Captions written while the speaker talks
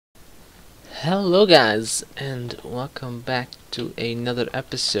Hello guys, and welcome back to another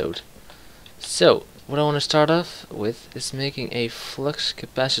episode. So, what I want to start off with is making a flux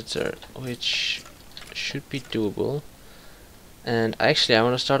capacitor, which should be doable. And actually I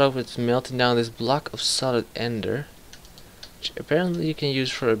want to start off with melting down this block of solid ender, which apparently you can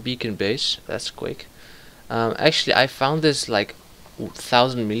use for a beacon base. That's quick. Actually I found this like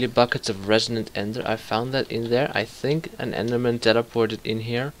 1000 millibuckets of resonant ender. I found that in there. I think an enderman teleported in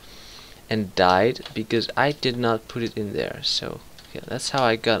here and died because I did not put it in there. So yeah, that's how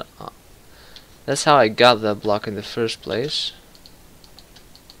I got that block in the first place.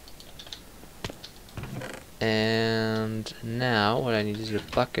 And now what I need is a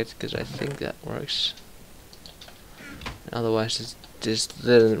bucket, because I think that works. Otherwise this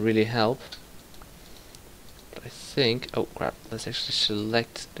didn't really help. But I think, oh crap, let's actually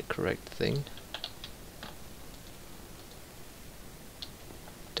select the correct thing.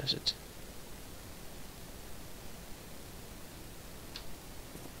 Does it?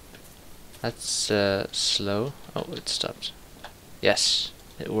 That's slow. Oh, it stopped. Yes,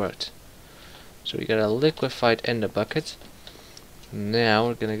 it worked. So we got a liquefied ender bucket. Now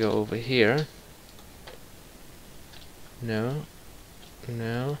we're gonna go over here. No.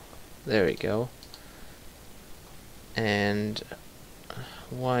 There we go. And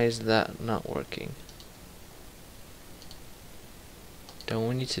why is that not working? Don't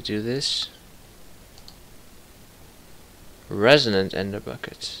we need to do this? Resonant ender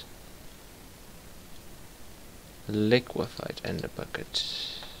bucket. Liquefied ender bucket.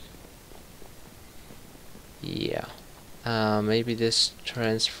 Yeah. Maybe this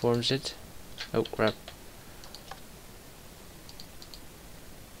transforms it. Oh crap.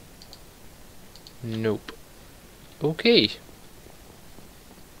 Nope. Okay.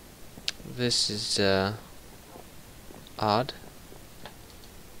 This is odd.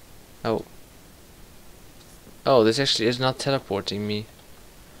 Oh, this actually is not teleporting me,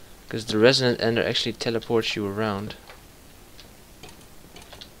 because the resonant ender actually teleports you around.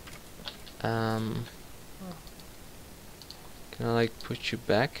 Can I like put you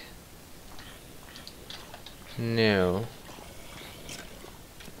back? No.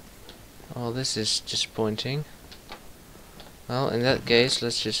 Oh, this is disappointing. Well, in that case,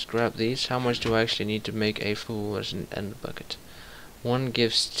 let's just grab these. How much do I actually need to make a full resonant ender bucket? One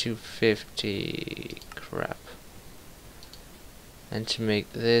gives 250. Crap. And to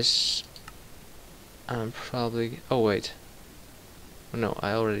make this, I'm probably... Oh wait. Oh, no,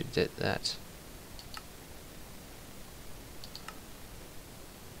 I already did that.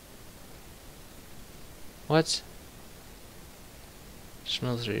 What?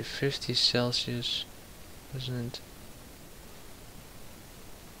 Smeltery 50 Celsius, isn't it?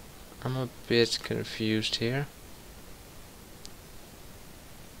 I'm a bit confused here.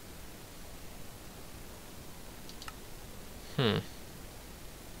 Let's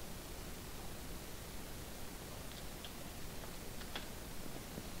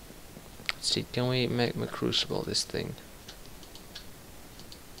see, can we make my crucible this thing?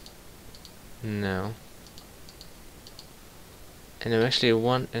 No. And I'm actually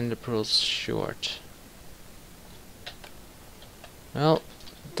one ender pearl short. Well,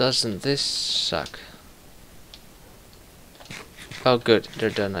 doesn't this suck? Oh good, they're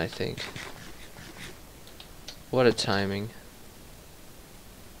done, I think. What a timing.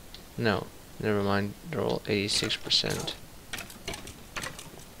 No, never mind, they're all 86%.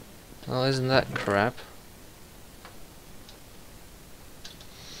 Well, isn't that crap?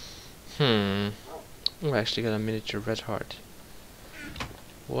 I actually got a miniature red heart.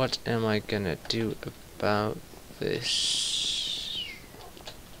 What am I gonna do about this?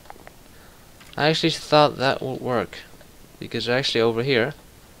 I actually thought that would work, because actually over here,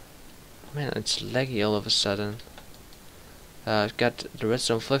 man, it's laggy all of a sudden. I've got the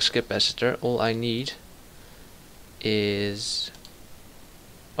redstone flux capacitor. All I need is...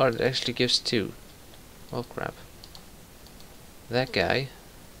 oh, it actually gives 2. Oh crap. That guy.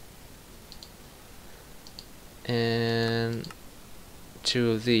 And 2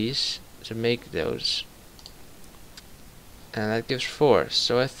 of these to make those. And that gives 4.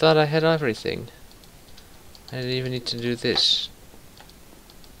 So I thought I had everything. I didn't even need to do this.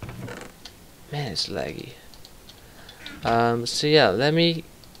 Man, it's laggy. So yeah, let me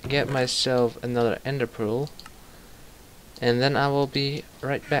get myself another ender pearl, and then I will be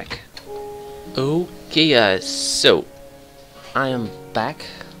right back. Okay guys, so I am back,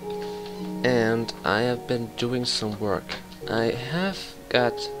 and I have been doing some work. I have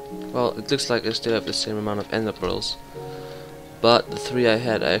got, well, it looks like I still have the same amount of ender pearls, but the 3 I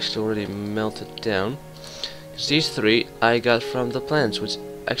had I actually already melted down. Because these 3 I got from the plants, which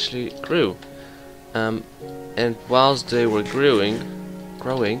actually grew. And whilst they were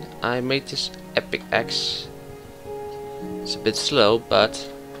growing, I made this epic axe. It's a bit slow, but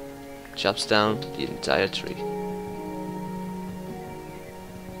chops down the entire tree.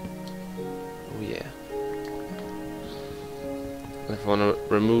 Oh yeah. If I want to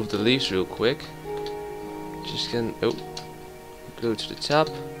remove the leaves real quick, just can go to the top.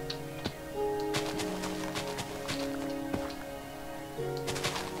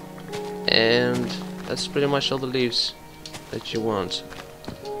 And that's pretty much all the leaves that you want.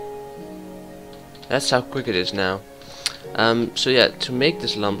 That's how quick it is now. So yeah, to make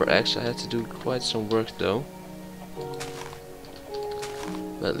this lumber axe I had to do quite some work though.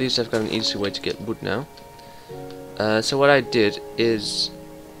 But at least I've got an easy way to get wood now. So what I did is...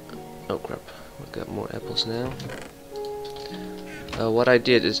 oh crap, I've got more apples now. What I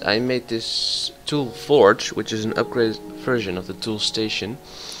did is I made this tool forge, which is an upgraded version of the tool station.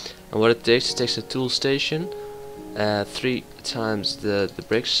 And what it takes a tool station, 3 times the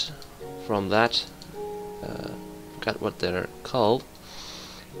bricks from that, forgot what they're called,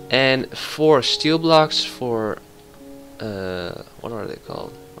 and 4 steel blocks for, what are they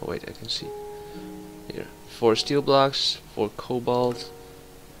called? Oh wait, I can see here. 4 steel blocks for cobalt,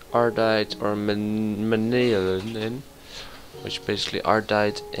 ardite, or manelen, which basically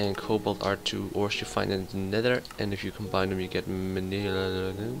ardite and cobalt are 2 ores you find in the nether, and if you combine them you get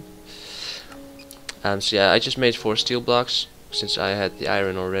manelen. So yeah, I just made 4 steel blocks since I had the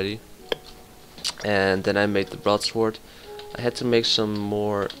iron already, and then I made the broadsword. I had to make some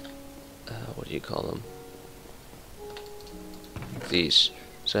more, what do you call them? These.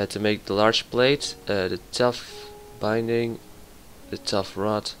 So I had to make the large plate, the tough binding, the tough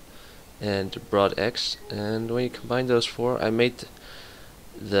rod, and the broad axe. And when you combine those 4, I made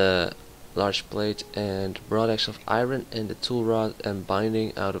the large plate and broad axe of iron, and the tool rod and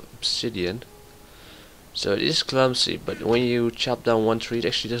binding out of obsidian. So it is clumsy, but when you chop down one tree, it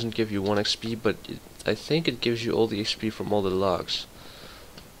actually doesn't give you 1 XP, but I think it gives you all the XP from all the logs.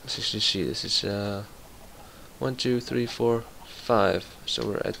 Let's actually see, this is 1, 2, 3, 4, 5. So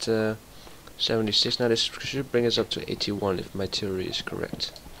we're at 76 now. This should bring us up to 81 if my theory is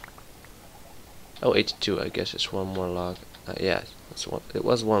correct. Oh, 82, I guess it's 1 more log. Yeah, it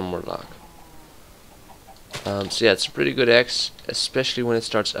was 1 more log. So yeah, it's a pretty good axe, especially when it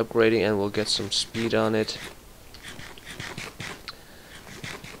starts upgrading, and we'll get some speed on it.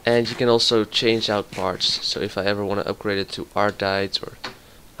 And you can also change out parts, so if I ever want to upgrade it to ardite or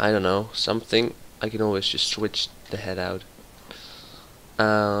I don't know, something, I can always just switch the head out.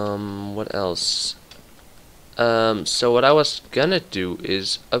 What else? So what I was gonna do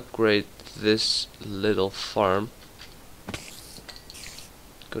is upgrade this little farm.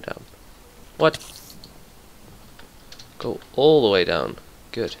 Go down. What? Go all the way down.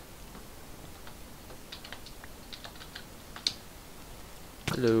 Good.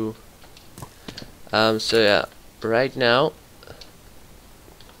 Hello. So yeah, right now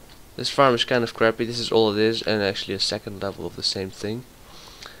this farm is kind of crappy. This is all it is, and actually a second level of the same thing.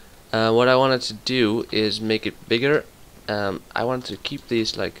 What I wanted to do is make it bigger. I wanted to keep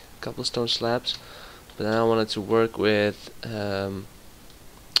these like cobblestone slabs, but then I wanted to work with oh,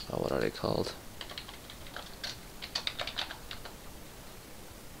 what are they called?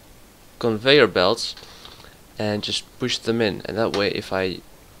 Conveyor belts, and just push them in, and that way if I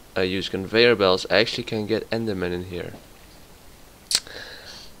use conveyor belts I actually can get endermen in here.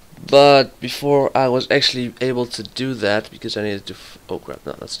 But before I was actually able to do that, because I needed to oh crap,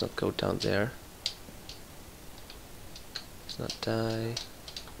 no, let's not go down there. Let's not die.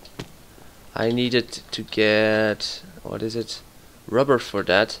 I needed to get, what is it, rubber for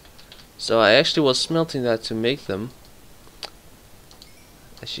that. So I actually was smelting that to make them,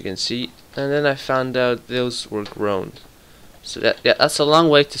 as you can see, and then I found out those were grown. So that's a long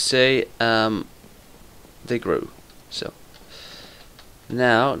way to say they grew. So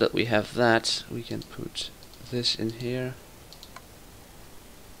now that we have that, we can put this in here.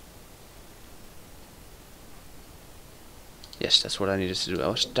 Yes, that's what I needed to do. I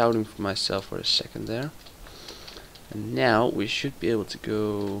was doubting for myself for a second there. And now we should be able to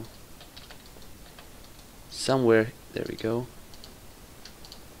go somewhere. There we go.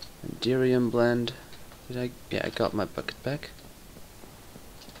 Agrarian blend. Yeah, I got my bucket back.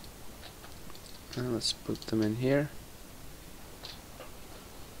 Now let's put them in here.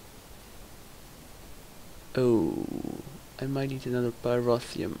 Oh, I might need another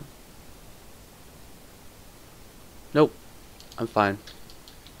pyrotheum. Nope, I'm fine.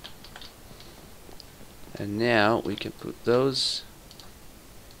 And now we can put those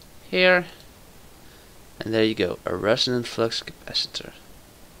here. And there you go, a resonant flux capacitor.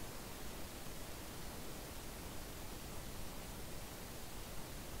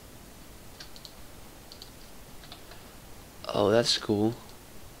 Oh, that's cool.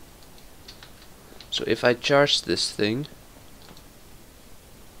 So if I charge this thing,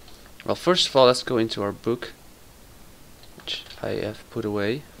 well, first of all, let's go into our book, which I have put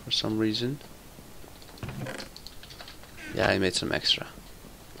away for some reason. Yeah, I made some extra.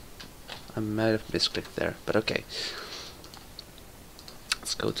 I might have misclicked there, but okay.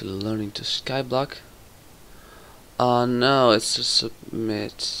 Let's go to the learning to skyblock. Oh no, it's to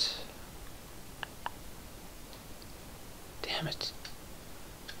submit. Damn it.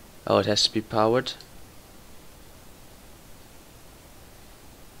 Oh, it has to be powered.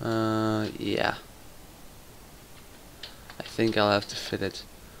 Yeah. I think I'll have to fit it.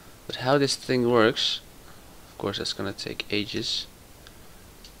 But how this thing works, of course that's gonna take ages.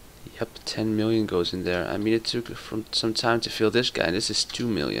 Yep, 10 million goes in there. I mean, it took from some time to fill this guy, and this is 2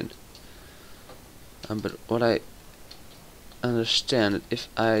 million. But what I understand, if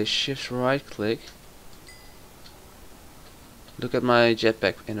I shift right click, look at my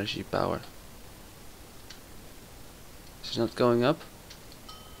jetpack energy power. Is it not going up?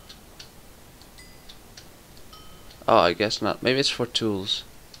 Oh, I guess not. Maybe it's for tools.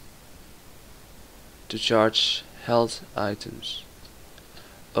 To charge health items.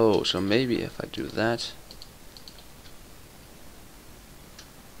 Oh, so maybe if I do that.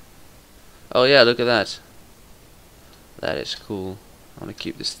 Oh yeah, look at that. That is cool. I want to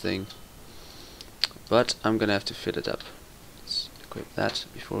keep this thing. But I'm gonna have to fit it up. Let's equip that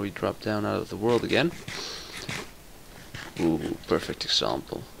before we drop down out of the world again. Ooh, perfect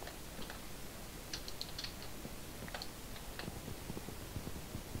example.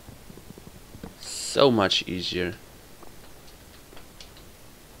 So much easier.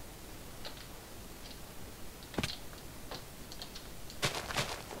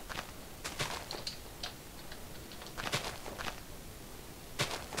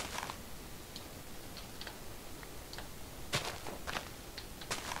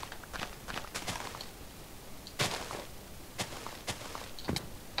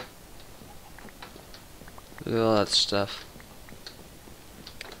 Look at all that stuff.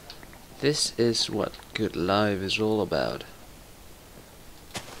 This is what good life is all about.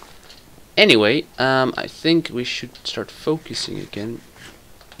 Anyway, I think we should start focusing again.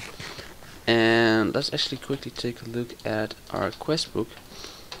 And let's actually quickly take a look at our quest book.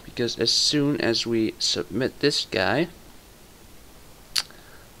 Because as soon as we submit this guy,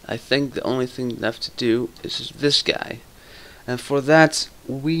 I think the only thing left to do is this guy. And for that,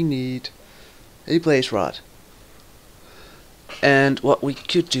 we need a blaze rod. And what we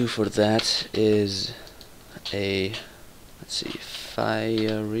could do for that is a, let's see,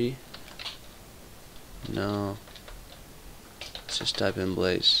 fiery. No. Let's just type in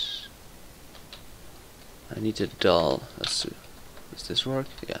blaze. I need a doll. Let's see. Does this work?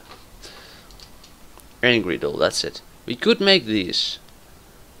 Yeah. Angry doll, that's it. We could make these,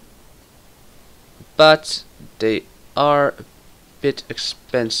 but they are a bit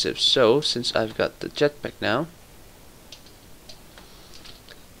expensive. So, since I've got the jetpack now,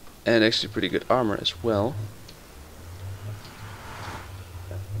 and actually pretty good armor as well,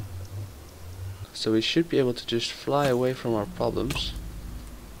 so we should be able to just fly away from our problems.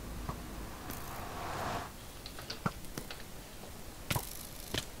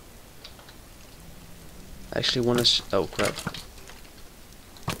 I actually want to oh crap.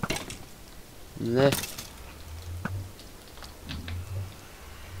 Nah.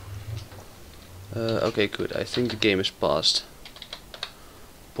 Okay, good. I think the game is paused.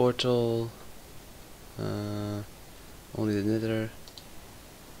 Portal. Only the nether.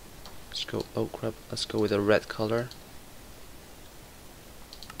 Let's go. Oh crap. Let's go with a red color.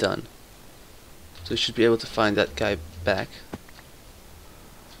 Done. So we should be able to find that guy back.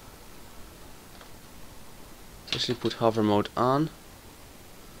 Let's actually put hover mode on.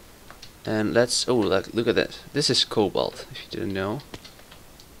 And let's. Oh, look at that. This is cobalt, if you didn't know.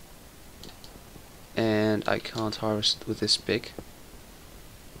 And I can't harvest with this pick.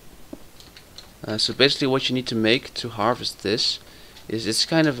 So basically what you need to make to harvest this is it's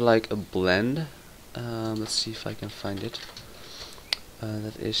kind of like a blend. Let's see if I can find it.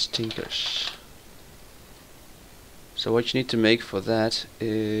 That is Tinkers. So what you need to make for that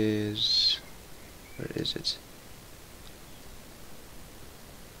is, where is it?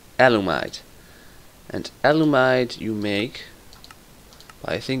 Alumite. And alumite you make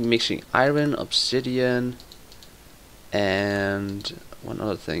by, I think, mixing iron, obsidian, and one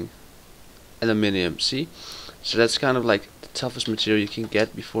other thing, aluminium. See, so that's kind of like the toughest material you can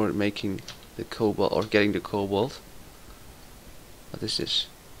get before making the cobalt or getting the cobalt. What is this?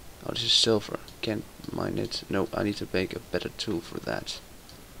 Oh, this is silver. Can't mine it. No, I need to make a better tool for that.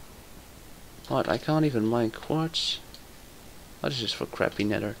 What? I can't even mine quartz. Oh, this is for crappy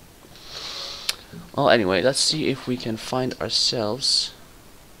nether. Well, anyway, let's see if we can find ourselves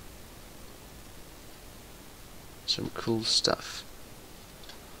some cool stuff.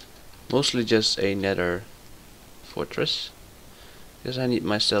 Mostly just a nether fortress, because I need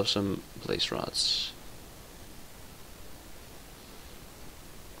myself some blaze rods.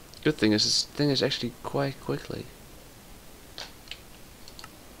 Good thing is this thing is actually quite quickly.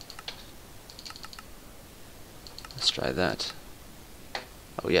 Let's try that.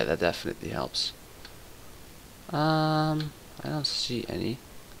 Oh yeah, that definitely helps. I don't see any.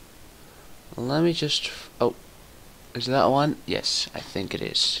 Let me just... oh, is that one? Yes, I think it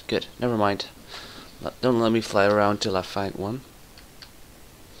is. Good, never mind. Don't let me fly around till I find one.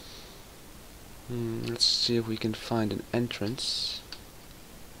 Let's see if we can find an entrance.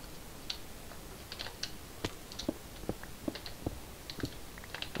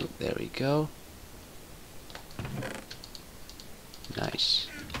 Oh, there we go. Nice.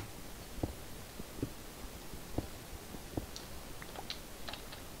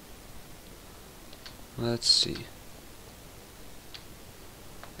 Let's see.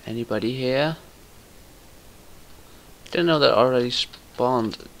 Anybody here? Didn't know there already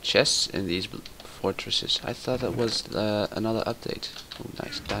spawned chests in these fortresses. I thought that was another update. Oh,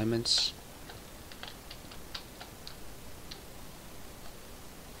 nice diamonds.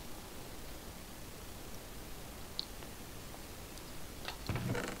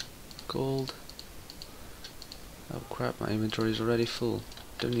 Gold. Oh crap, my inventory is already full.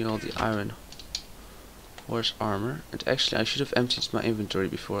 Don't need all the iron horse armor. And actually I should have emptied my inventory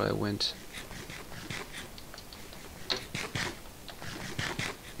before I went.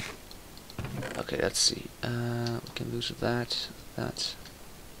 Okay, let's see. We can lose that,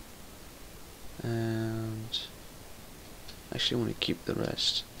 and actually I want to keep the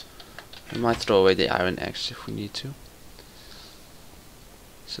rest. We might throw away the iron axe if we need to.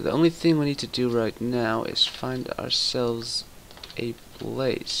 So the only thing we need to do right now is find ourselves a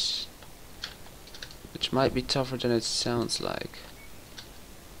place, which might be tougher than it sounds like.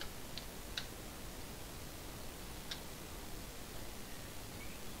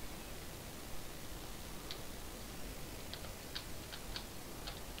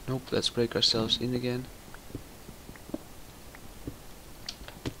 Nope, let's break ourselves in again.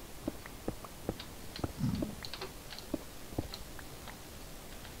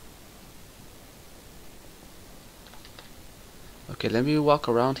 Okay, let me walk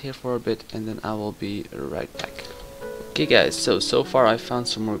around here for a bit and then I will be right back. Okay guys, so far I found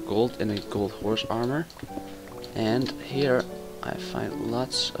some more gold and a gold horse armor. And here I find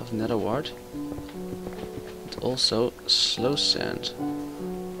lots of nether wart. And also slow sand,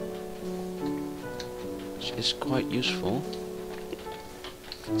 which is quite useful.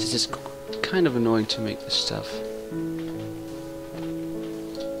 This is kind of annoying to make this stuff. I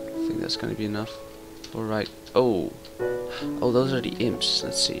think that's gonna be enough. Alright. Oh, those are the imps.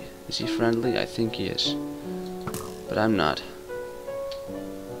 Let's see. Is he friendly? I think he is. But I'm not.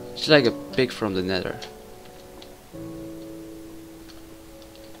 He's like a pig from the nether.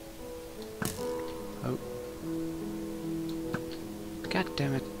 Oh. God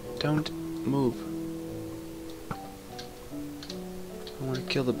damn it. Don't move. I want to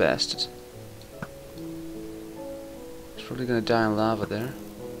kill the bastard. He's probably gonna die in lava there.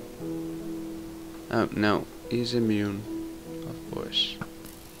 Oh, no. He's immune. Of course.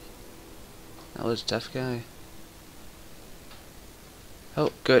 That was a tough guy.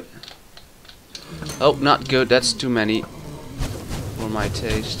 Oh, good. Oh, not good. That's too many for my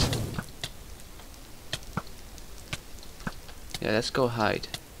taste. Yeah, let's go hide.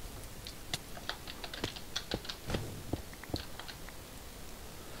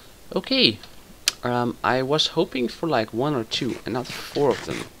 Okay. I was hoping for like 1 or 2 and not 4 of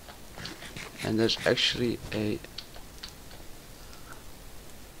them. And there's actually a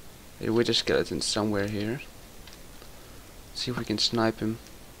wither skeleton somewhere here. See if we can snipe him.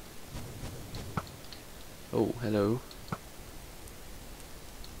 Oh, hello.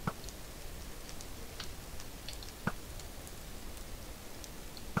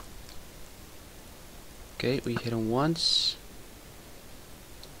 Okay, we hit him once.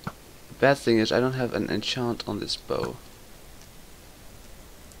 The bad thing is I don't have an enchant on this bow.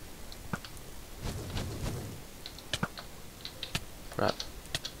 Crap.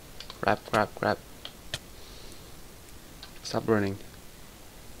 Crap. Stop running.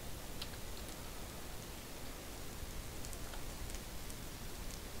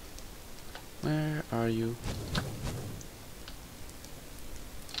 Where are you?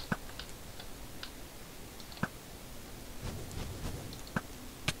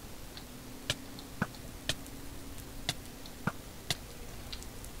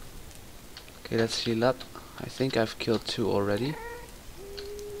 Okay, let's heal up. I think I've killed 2 already.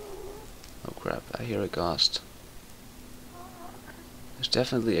 Oh crap, I hear a ghost. There's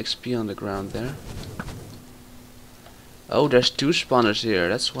definitely XP on the ground there. Oh, there's 2 spawners here.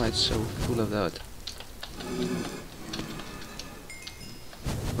 That's why it's so full of that.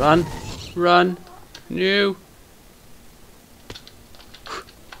 Run! Run! No!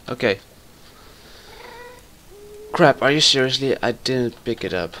 Okay. Crap, are you seriously? I didn't pick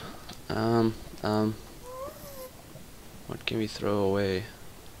it up. What can we throw away?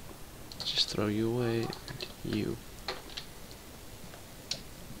 Just throw you away. And you.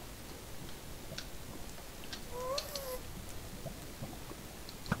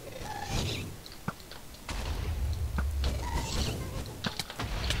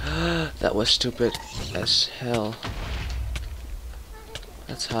 That was stupid as hell.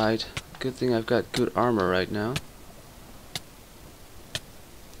 Let's hide. Good thing I've got good armor right now.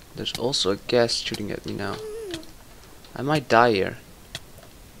 There's also a ghast shooting at me now. I might die here.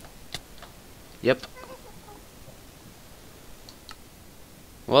 Yep.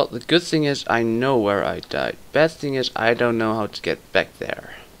 Well, the good thing is I know where I died. Bad thing is I don't know how to get back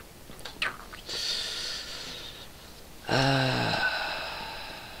there.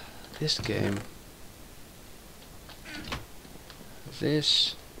 This game.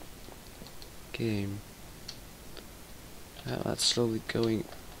 This game. That's slowly going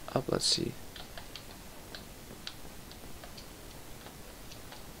up. Let's see.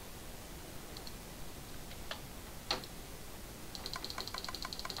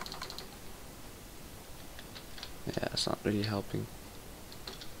 Yeah, it's not really helping.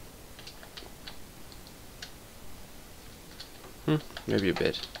 Maybe a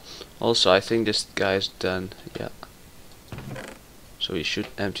bit. Also, I think this guy's done. Yeah. So we should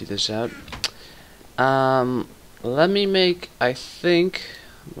empty this out. Let me make, I think,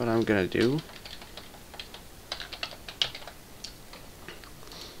 what I'm gonna do.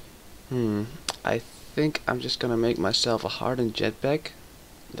 I think I'm just gonna make myself a hardened jetpack.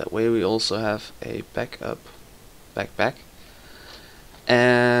 That way we also have a backup backpack.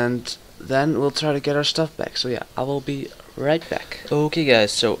 And then we'll try to get our stuff back. So yeah, I will be right back. Okay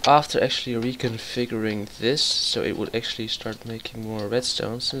guys, so after actually reconfiguring this, so it would actually start making more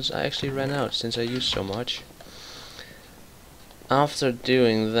redstone, since I actually ran out, since I used so much. After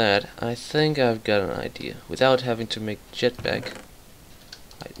doing that, I think I've got an idea. Without having to make jetpack,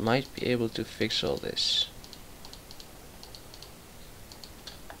 I might be able to fix all this.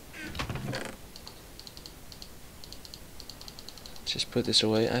 Just put this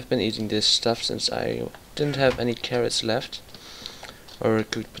away. I've been eating this stuff since I didn't have any carrots left, or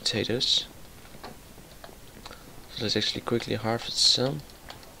cooked potatoes. So let's actually quickly harvest some.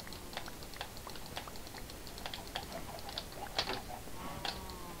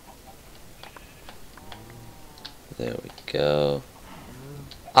 There we go.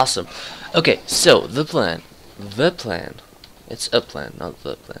 Awesome. Okay, so the plan. It's a plan, not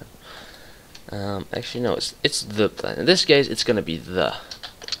the plan. Actually no, it's the plan. In this case it's gonna be the,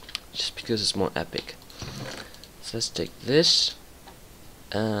 just because it's more epic. So let's take this.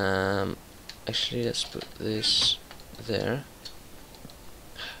 Actually let's put this there.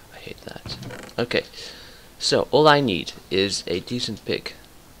 I hate that. Okay, so all I need is a decent pick,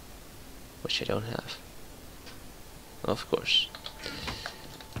 which I don't have. Of course.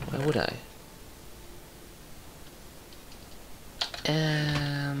 Why would I?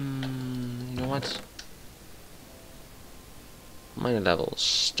 You know what? Minor level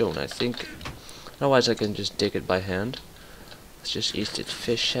stone, I think. Otherwise I can just dig it by hand. Let's just eat this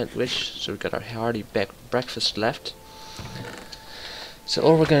fish sandwich. So we got our hearty breakfast left. So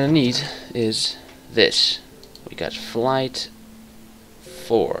all we're gonna need is this. We got flight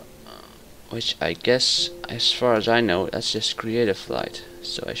 4, which I guess, as far as I know, that's just creative flight.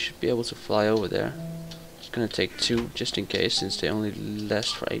 So I should be able to fly over there. It's gonna take 2 just in case, since they only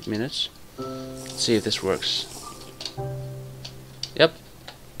last for 8 minutes. Let's see if this works. Yep,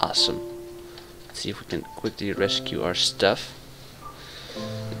 awesome. Let's see if we can quickly rescue our stuff.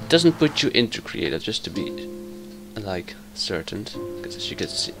 It doesn't put you into creative, just to be like certain, because as you could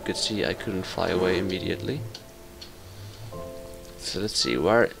see I couldn't fly away immediately. So let's see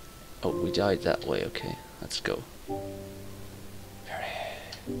where. Oh, we died that way. Okay, let's go.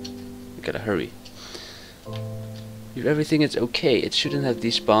 We gotta hurry. If everything is okay, it shouldn't have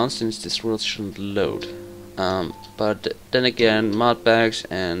despawned, since this world shouldn't load. But then again, mod bags,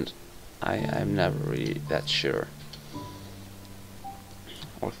 and I'm never really that sure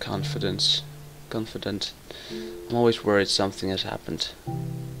or confident. I'm always worried something has happened.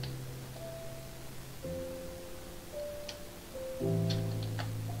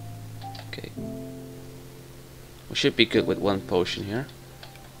 Okay. should be good with one potion here.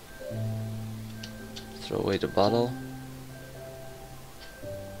 Throw away the bottle.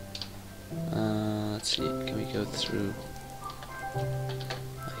 Let's see, can we go through?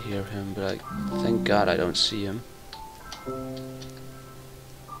 I hear him, but thank God I don't see him.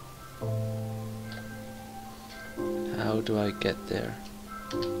 How do I get there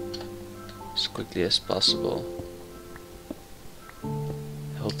as quickly as possible?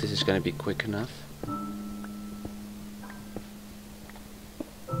 I hope this is gonna be quick enough.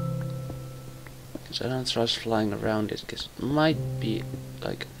 Because I don't trust flying around it, because it might be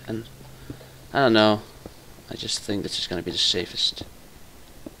like an... I don't know. I just think this is gonna be the safest.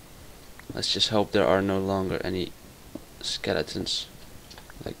 Let's just hope there are no longer any skeletons,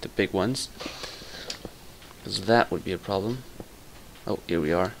 like the big ones, because that would be a problem. Oh, here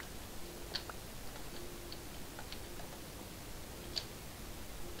we are.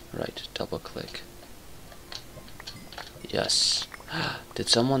 Right, double click. Yes. Did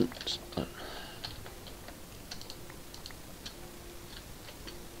someone...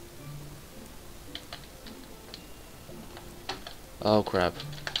 Oh crap.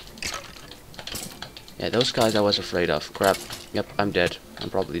 Yeah, those guys I was afraid of. Crap. Yep, I'm dead. I'm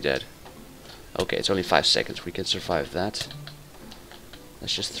probably dead. Okay, it's only 5 seconds. We can survive that.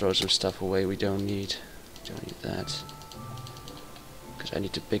 Let's just throw some stuff away we don't need. Don't need that. Because I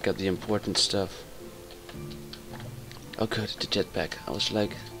need to pick up the important stuff. Oh good, the jetpack. I was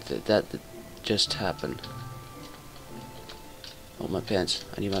like, that just happened. Oh, my pants.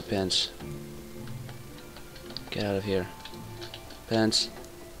 I need my pants. Get out of here. Pants.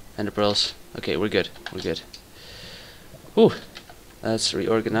 And the pearls. Okay, we're good. We're good. Whew. Let's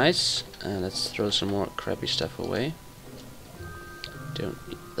reorganize. And let's throw some more crappy stuff away. Don't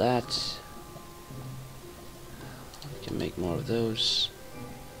need that. We can make more of those.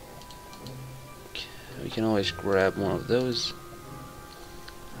 We can always grab more of those.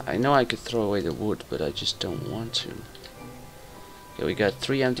 I know I could throw away the wood, but I just don't want to. Okay, we got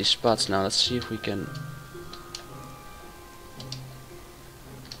 3 empty spots now. Let's see if we can...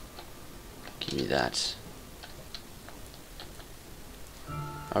 Give me that.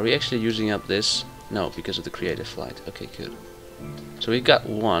 Are we actually using up this? No, because of the creative flight. Okay, good. So we got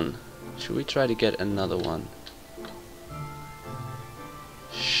 1. Should we try to get another one?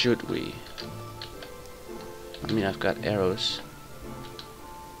 Should we? I mean, I've got arrows.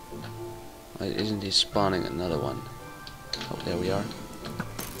 Why isn't he spawning another one? Oh, there we are.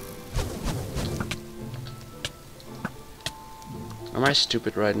 Am I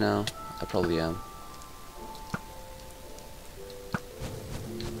stupid right now? I probably am.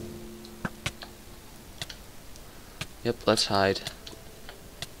 Yep, let's hide.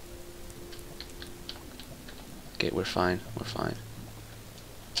 Okay, we're fine. We're fine.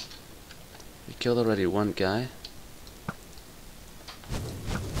 We killed already 1 guy.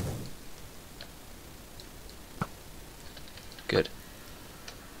 Good.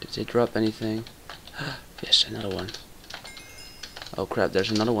 Did they drop anything? Yes, another one. Oh crap, there's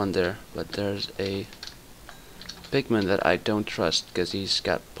another one there, but there's a pigman that I don't trust because he's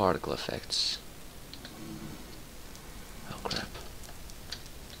got particle effects. Oh crap.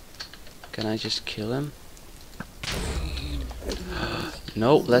 Can I just kill him?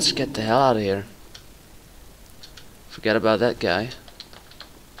 No, let's get the hell out of here. Forget about that guy.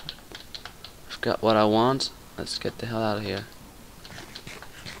 Forgot what I want. Let's get the hell out of here.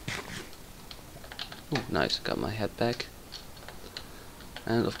 Ooh, nice, got my head back.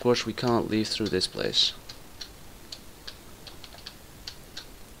 And of course we can't leave through this place.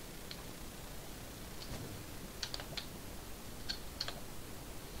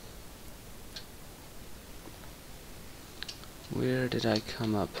 Where did I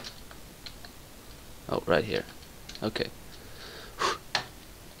come up? Oh, right here. Okay. Whew.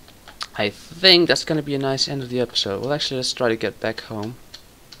 I think that's gonna be a nice end of the episode. Well, actually, let's try to get back home.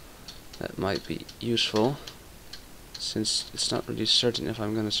 That might be useful, since it's not really certain if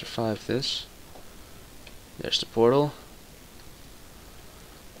I'm gonna survive this. There's the portal.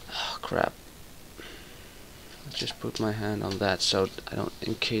 Oh crap. I'll just put my hand on that so I don't,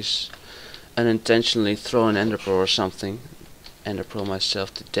 in case unintentionally throw an ender pearl or something, ender pearl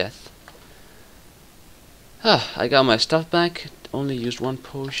myself to death. Ah, I got my stuff back. Only used 1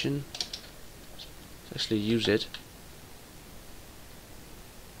 potion. Let's actually use it.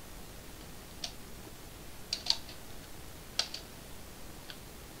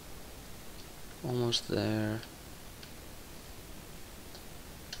 Almost there.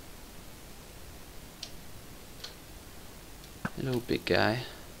 Hello, big guy.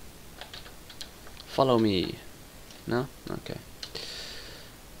 Follow me. No? Okay.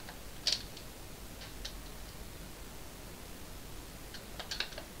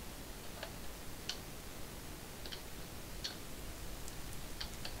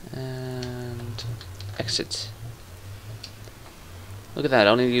 exit. Look at that, I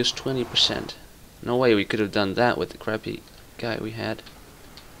only used 20%. No way we could have done that with the crappy guy we had.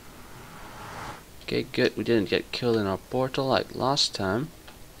 Okay, good. We didn't get killed in our portal like last time.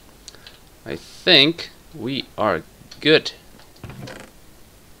 I think we are good.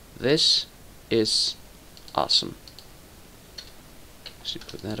 This is awesome. Should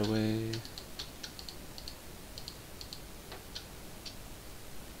put that away.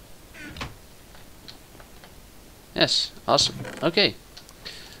 Yes, awesome. Okay.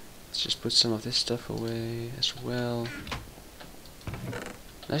 Let's just put some of this stuff away as well.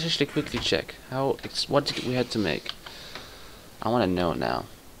 Let's actually quickly check what did we had to make. I want to know now.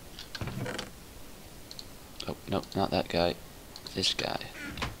 Oh no, not that guy. This guy.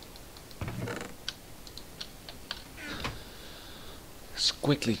 Let's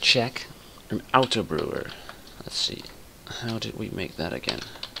quickly check an auto brewer. Let's see. How did we make that again?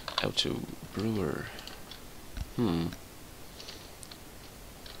 Auto brewer.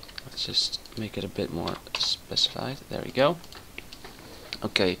 Let's just make it a bit more specified. There we go.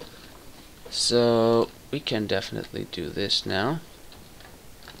 Okay, so we can definitely do this now.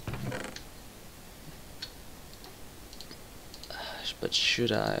 But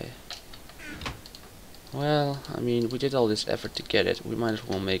should I? Well, I mean, we did all this effort to get it. We might as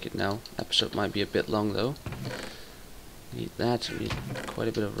well make it now. Episode might be a bit long though. Need that. We need quite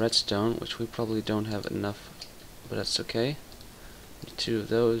a bit of redstone, which we probably don't have enough, but that's okay. Need 2 of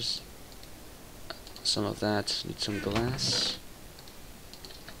those. Some of that. Need some glass.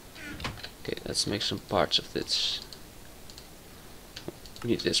 Okay, let's make some parts of this.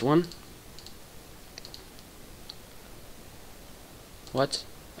 We need this one. What?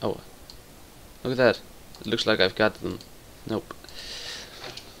 Oh, look at that. It looks like I've got them. Nope.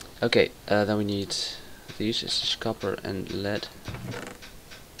 Okay, then we need these. This is copper and lead.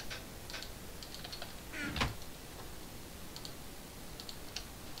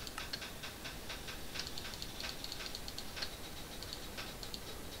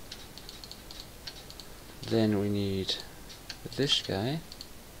 Then we need this guy.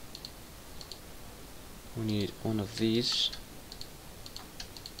 We need one of these.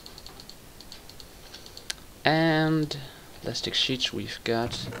 And plastic sheets we've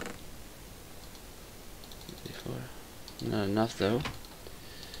got. Not enough though.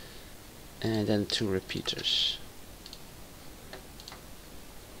 And then 2 repeaters.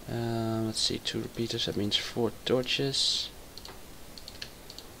 Let's see, 2 repeaters, that means 4 torches.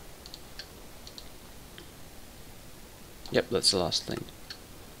 Yep, that's the last thing.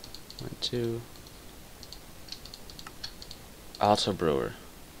 1, 2. Auto brewer.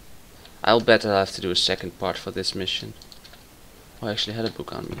 I'll bet I'll have to do a second part for this mission. Oh, I actually had a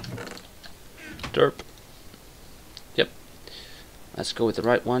book on me. Derp. Yep. Let's go with the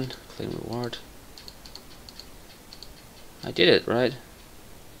right one. Claim reward. I did it, right?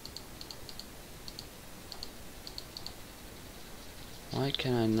 Why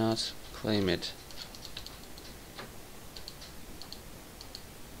can I not claim it?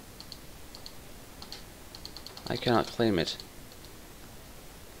 I cannot claim it.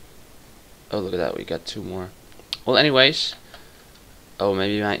 Oh, look at that, we got 2 more. Well, anyways. Oh,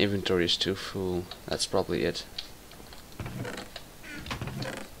 maybe my inventory is too full. That's probably it.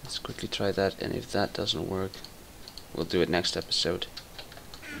 Let's quickly try that, and if that doesn't work, we'll do it next episode.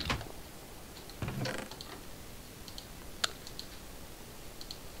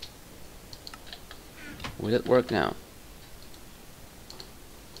 Will it work now?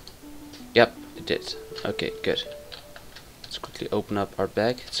 Yep, it did. Okay, good. Let's quickly open up our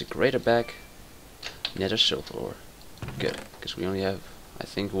bag. It's a greater bag. Nether silver ore. Good, because we only have, I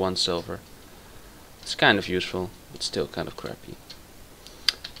think, 1 silver. It's kind of useful, but still kind of crappy.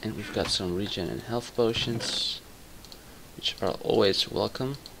 And we've got some regen and health potions, which are always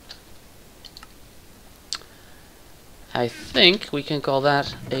welcome. I think we can call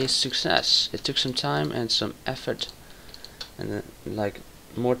that a success. It took some time and some effort, and like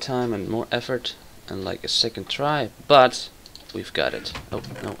more time and more effort, and like a second try, but we've got it. Oh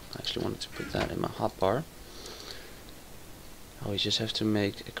no, I actually wanted to put that in my hotbar. Oh, we just have to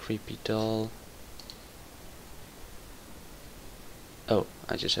make a creepy doll. Oh,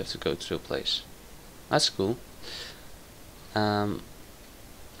 I just have to go to a place. That's cool.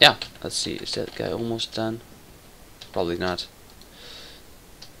 Yeah, let's see, is that guy almost done? Probably not.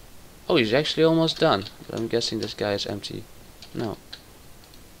 Oh, he's actually almost done, but I'm guessing this guy is empty. No.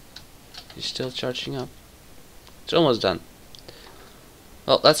 He's still charging up. It's almost done.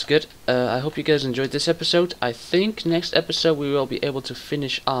 Well, that's good. I hope you guys enjoyed this episode. I think next episode we will be able to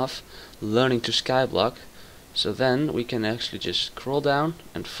finish off learning to skyblock. So then we can actually just scroll down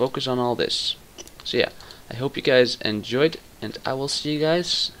and focus on all this. So yeah, I hope you guys enjoyed, and I will see you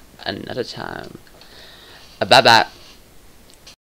guys another time. Bye bye.